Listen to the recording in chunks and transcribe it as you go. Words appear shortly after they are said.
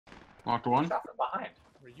Knocked one. Shot from behind.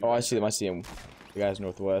 Oh, I see them. I see him. The guy's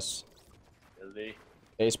northwest. Really?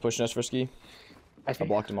 He's pushing us, Frisky. I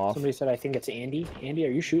blocked him off. Somebody said I think it's Andy. Andy, are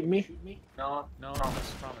you shooting me? No.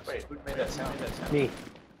 Promise. Wait, who made that sound? Me.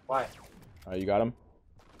 Why? You got him?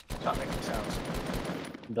 Stop making sounds.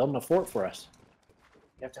 I'm building a fort for us.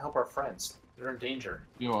 You have to help our friends. They're in danger.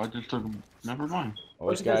 Yo, I just took him. Never mind. Oh,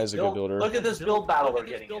 this guy is a good builder. Look at this build battle they're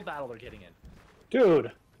getting in.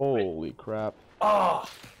 Dude. Holy crap. Oh!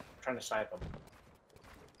 I'm trying to snipe him.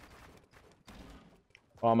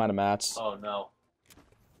 Oh, I'm out of mats. Oh no.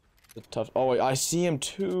 It's tough. Oh, wait, I see him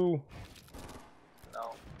too.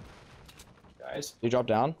 No. Guys? Did he drop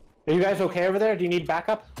down? Are you guys okay over there? Do you need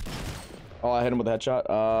backup? Oh, I hit him with a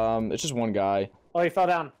headshot. It's just one guy. Oh, he fell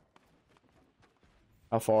down.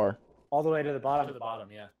 How far? All the way to the bottom. To the bottom,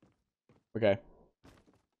 yeah. Okay.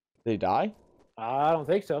 Did he die? I don't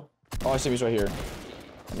think so. Oh, I see him. He's right here.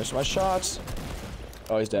 I missed my shots.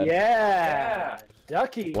 Oh, he's dead. Yeah.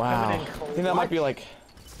 Ducky. Wow. Coming in I think that might be like...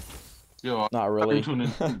 Yo, Not really. into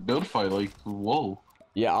an build fight, like, whoa.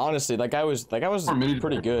 Yeah, honestly, that guy was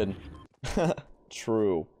pretty good.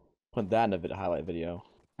 True. Put that in a highlight video.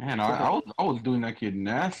 Man, I was doing that kid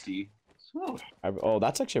nasty. So, Oh,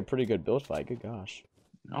 that's actually a pretty good build fight. Good gosh.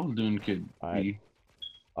 I was doing kid I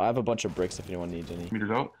have a bunch of bricks if anyone needs any.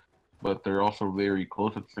 meters out, but they're also very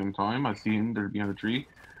close at the same time. I see him. They're behind the tree.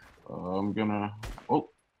 I'm gonna. Oh.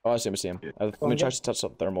 Oh, I see him. I see him. Let me try to touch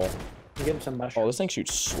some thermal. I'm getting some mushrooms. Oh, this thing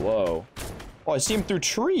shoots slow. Oh, I see him through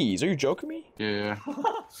trees. Are you joking me? Yeah.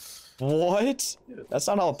 What? That's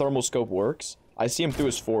not how a thermal scope works. I see him through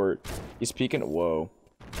his fort. He's peeking. Whoa.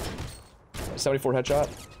 74 headshot.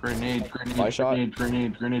 Grenade.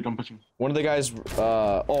 I'm pushing. One of the guys.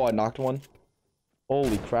 Oh, I knocked one.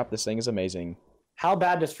 Holy crap! This thing is amazing. How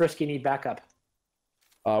bad does Frisky need backup?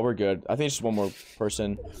 We're good. I think it's just one more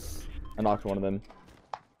person. I knocked one of them.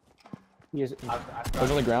 He is. He's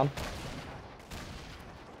on the ground.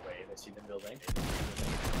 Wait, I see them building.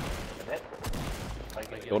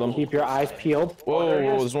 Killed him. Keep your eyes peeled. Whoa,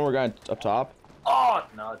 there's one more guy up top. Oh,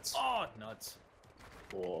 nuts.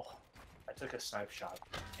 Cool. I took a snipe shot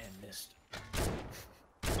and missed.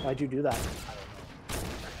 Why'd you do that?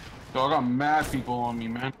 Yo, I got mad people on me,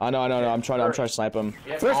 man. I know. I'm trying to snipe him.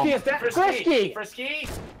 Yeah, Frisky is dead. Frisky! Frisky!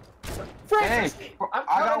 Hey, I'm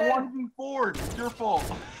I got coming 1v4. It's your fault.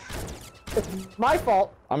 It's my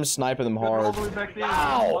fault. I'm sniping them They're all hard. the way back there.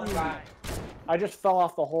 Wow. I just fell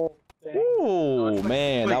off the whole thing. Ooh,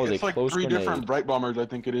 man, that was a It's like close three grenade. different bright bombers, I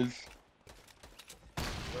think it is.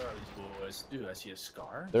 Where are these boys? Dude, I see a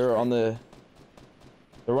scar. They're on the.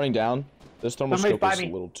 They're running down. This thermal Somebody's scope is by a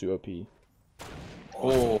me. little too OP.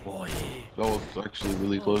 Oh, boy. that was actually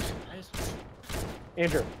really close.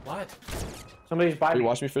 Andrew, What? somebody's by Are you me.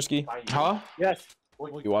 watching me, Frisky? Huh? Yes.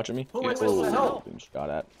 You watching me? Who am I Oh, supposed to help? being shot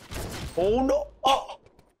at. Oh no! Oh!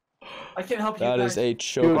 I can't help you That guys. is a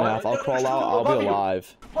choke math. I'll crawl out. I'll be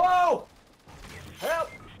alive. Whoa! Help!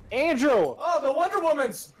 Andrew! Oh, the Wonder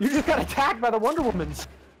Woman's! You just got attacked by the Wonder Womans.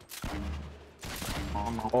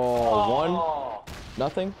 Oh, no. Oh, one. Oh,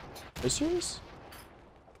 Nothing. Are you serious?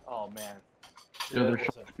 oh man. Yeah, That they're was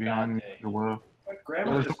shots a behind me. bad day. There were.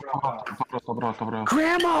 Grandma just dropped off.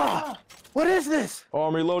 Grandma! What is this? Oh,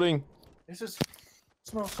 I'm reloading. This is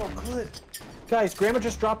smells so good. Guys, Grandma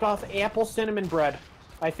just dropped off apple cinnamon bread,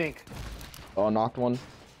 I think. Oh, I knocked one.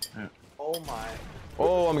 Oh my.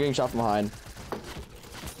 Oh, I'm getting shot from behind.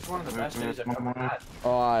 It's one of the best days I've ever had.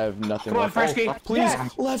 Oh, I have nothing Come on, left. Frisky. Oh, please,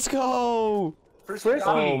 Yes. let's go. Frisky.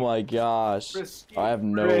 Oh my gosh. Frisky. I have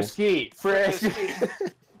no. Frisky.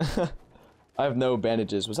 I have no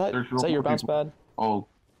bandages. Was that? Is that your bounce pad? Oh,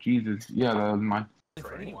 Jesus. Yeah, that was mine.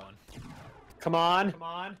 For anyone. Come on. Come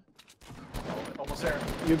on. Almost there.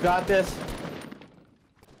 You got this.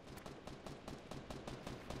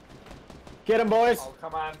 Get him, boys. Oh,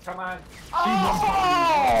 come on, come on.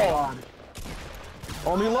 Oh!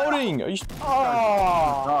 Oh, I'm reloading. Are you?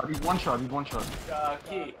 Oh! He's one shot.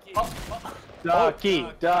 Ducky.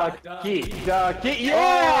 Ducky.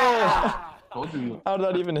 Yeah! Told you. How did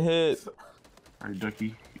that even hit? Alright,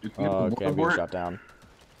 Ducky. It's Oh, okay, I'm being shot down.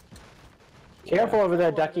 Careful over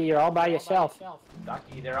there, Ducky. You're all by yourself.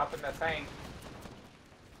 Ducky, they're up in the thing.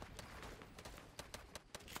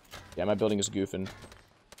 Yeah, my building is goofing.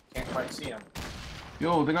 Can't quite see him.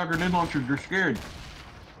 Yo, they got grenade launchers. They're scared.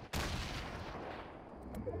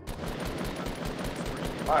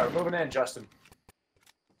 Alright, we're moving in, Justin.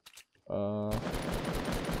 Uh, There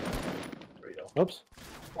we go. Oops.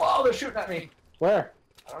 Whoa, they're shooting at me. Where?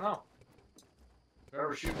 I don't know.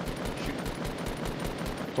 Whoever's shooting.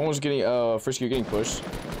 someone's getting Frisky, you're getting pushed.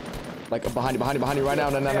 Like behind you right now.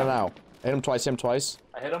 No. I hit him twice.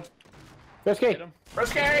 I hit him. Frisky.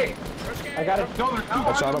 Frisky! I got him. No, there's two.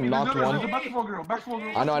 I shot him, knocked one. There's a basketball girl. Basketball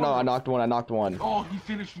girl. I know. I knocked one. Oh, he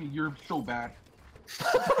finished me. You're so bad.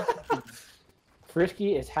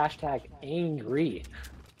 Frisky is hashtag angry.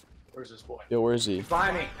 Where's this boy? Yo, where is he?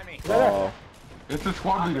 Find me. Oh, It's the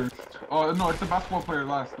squad leader. Oh no, it's the basketball player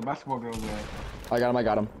last. The basketball girl last. I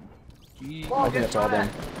got him. Oh, I think that's all them.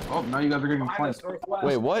 Oh, now you guys are getting Behind flanked. us, northwest.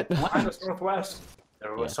 Wait, what? Behind us, northwest.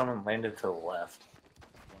 There was Yeah. someone landed to the left.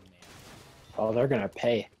 Oh, they're gonna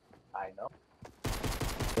pay. I know.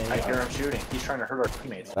 They I hear are- him shooting. He's trying to hurt our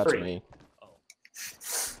teammates. That's Three. me.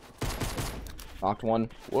 Knocked one.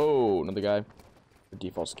 Whoa, another guy. The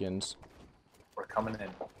default skins. We're coming in.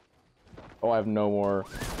 Oh, I have no more.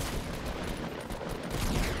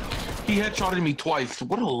 He headshotted me twice.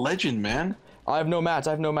 What a legend, man. I have no mats.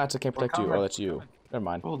 I can't protect you. coming. Oh, that's you. Never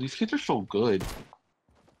mind. Oh, these kids are so good.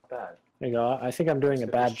 Bad. There you go. I think I'm doing a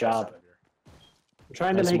bad job. I'm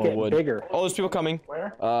trying to Nice make more it wood. bigger. Oh, there's people coming.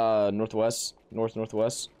 Where? Northwest.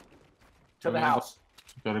 Northwest. To the house.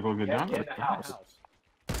 Gotta go get Get down. in the house.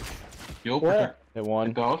 Yo, Where? protect Hit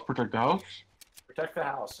one. the house. Protect the house. Protect the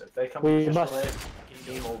house. If they come We to must-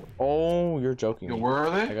 game over. Oh, you're joking Yo, me. where are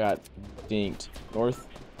I they? got dinked. North.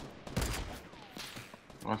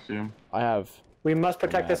 I see him. I have. We must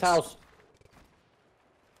protect this Mats. house.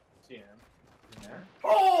 See him. In there.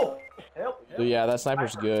 Oh! Help! So yeah, that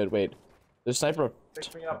sniper's good. Wait. The sniper.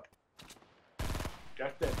 Pick me up.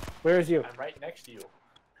 Just it. Where is you? I'm right next to you.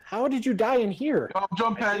 How did you die in here? Yo,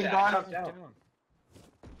 jump pad, you guys. Come down.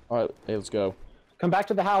 Alright, hey, let's go. Come back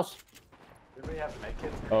to the house. Everybody have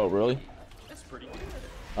medkits? Oh, really? That's pretty good.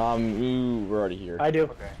 Ooh, we're already here. I do.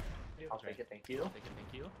 Okay. I'll take it. Thank you.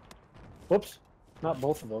 Whoops. Not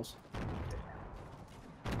both of those.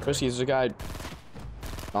 Frisky, there's a guy.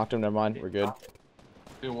 Knocked him, never mind. We're good.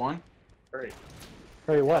 Hit one. Hurry.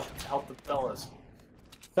 Hurry, what? Help the fellas.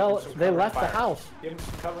 They left the fire. house. Give him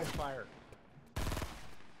some covering fire.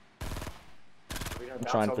 I'm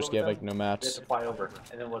trying Frisky, I have like no We have mats. to fly over,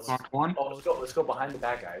 and then let's. Knocked one. Oh, let's go behind the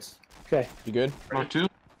bad guys. Okay. You good? Knocked two.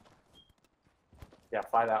 Yeah,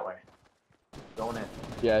 fly that way. Going in.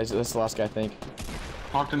 Yeah, that's the last guy, I think.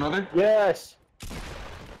 Knocked another. Yes.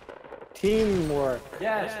 Teamwork.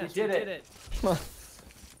 Yes, we did it.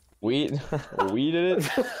 We we did it.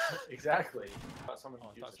 Exactly. I thought someone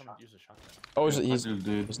used a shotgun. Oh, is it, I he's. just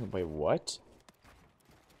did. Wait, what?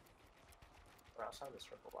 We're outside the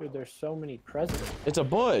circle. Dude, there's so many presidents. It's a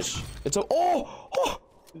bush. It's a. Oh!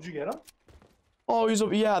 Did you get him? Oh, he's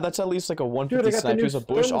a. Yeah, that's at least like a Dude, I 150 got the sniper. new He's a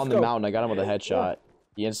bush on the thermoscope. mountain. I got him with a headshot.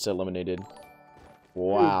 He insta eliminated.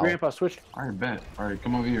 Wow. Ooh, Grandpa, switch. I bet. All right,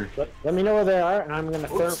 come over here. Let me know where they are, and I'm gonna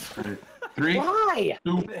therm. All right. 3, Why?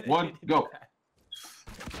 2, 1, go.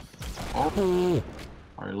 Oh.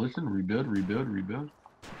 All right, listen. Rebuild.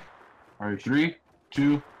 All right, 3,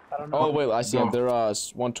 2. I don't know. Oh wait, I see him. Go. They're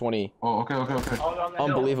 120. Oh, okay. Oh, no, no.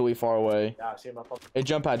 Unbelievably far away. Yeah, I see him up. Hey,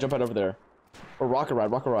 jump pad over there. Or rocket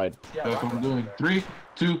ride. Yeah, That's what I'm doing. 3,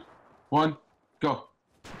 2, 1, go.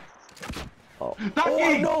 Oh,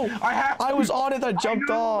 Ducky! no! I have. I was on it. I jumped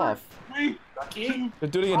know. off. 3, Ducky?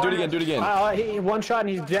 Do it again. He one shot and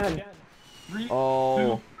he's dead. 3,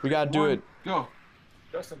 Oh, 2, we gotta do 1, it. Go.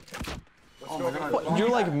 Justin. Oh my God. What? You're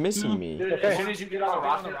like missing me. Dude, Okay. as soon as you get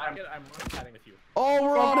on the rocket, I'm chatting with you. Oh,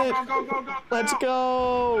 we're on it. Go. Let's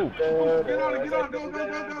go. Get on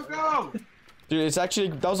it. Go. Dude, it's actually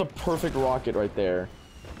that was a perfect rocket right there.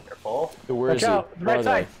 Careful. Dude, where is Watch he? out. Where Right are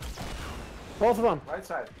side. Both of them. Right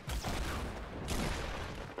side.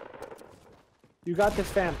 You got this,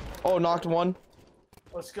 fam. they? Oh, knocked one.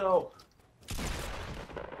 Let's go.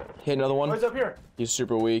 Hit another one. Who's up here? He's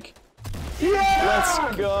super weak. Yeah!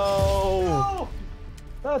 Let's go.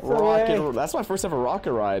 That's the Rocket. way. That's my first ever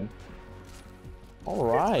rocket ride. All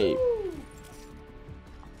right.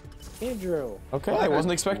 Andrew. Okay, I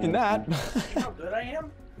wasn't expecting that. You know how good I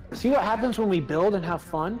am? See what happens when we build and have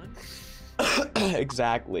fun?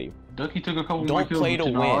 Exactly. Ducky took a couple more Don't kills. play to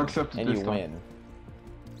which, you know, I'll win, accept it and you this time. win.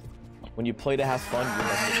 When you play to have fun, you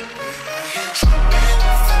must.